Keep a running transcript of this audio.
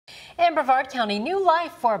In Brevard County, new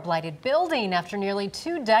life for a blighted building after nearly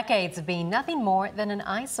 2 decades of being nothing more than an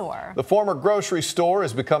eyesore. The former grocery store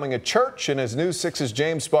is becoming a church, and as News 6's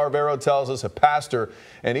James Sparvero tells us, a pastor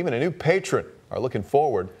and even a new patron are looking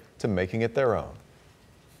forward to making it their own.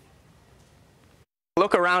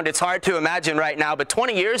 Look around, it's hard to imagine right now, but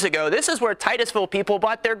 20 years ago, this is where Titusville people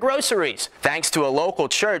bought their groceries. Thanks to a local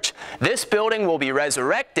church, this building will be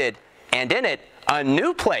resurrected, and in it, a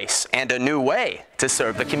new place and a new way to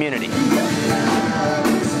serve the community.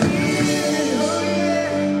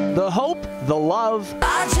 The hope, the love,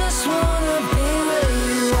 I just wanna be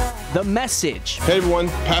where you are. the message. Hey everyone,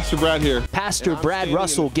 Pastor Brad here. Pastor Brad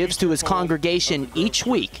Russell gives to his congregation each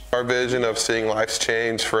week. Our vision of seeing lives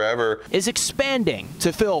change forever Is expanding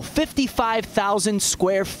to fill 55,000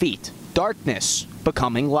 square feet. Darkness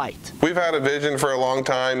becoming light. We've had a vision for a long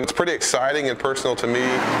time. It's pretty exciting and personal to me.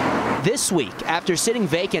 This week, after sitting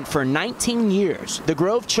vacant for 19 years, the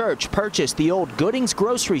Grove Church purchased the old Gooding's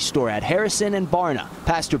grocery store at Harrison and Barna.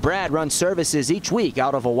 Pastor Brad runs services each week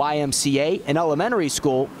out of a YMCA, an elementary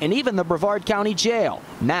school, and even the Brevard County Jail.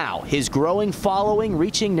 Now, his growing following,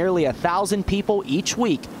 reaching nearly 1,000 people each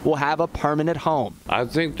week, will have a permanent home. I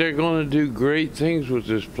think they're going to do great things with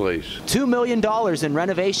this place. $2 million in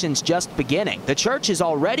renovations just beginning. The church is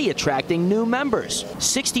already attracting new members.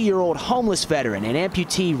 60-year-old homeless veteran and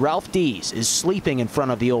amputee Ralph Dees is sleeping in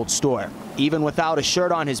front of the old store. Even without a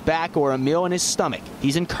shirt on his back or a meal in his stomach,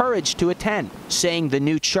 he's encouraged to attend, saying the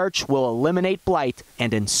new church will eliminate blight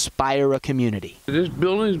and inspire a community. This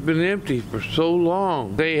building's been empty for so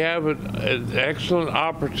long. They have an excellent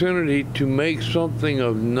opportunity to make something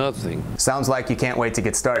of nothing. Sounds like you can't wait to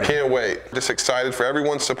get started. Can't wait. Just excited for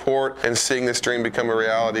everyone's support and seeing this dream become a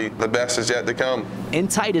reality. The best is yet to come. In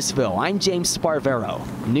Titusville, I'm James Sparvero,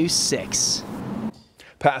 News 6.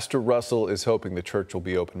 Pastor Russell is hoping the church will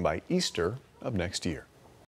be open by Easter of next year.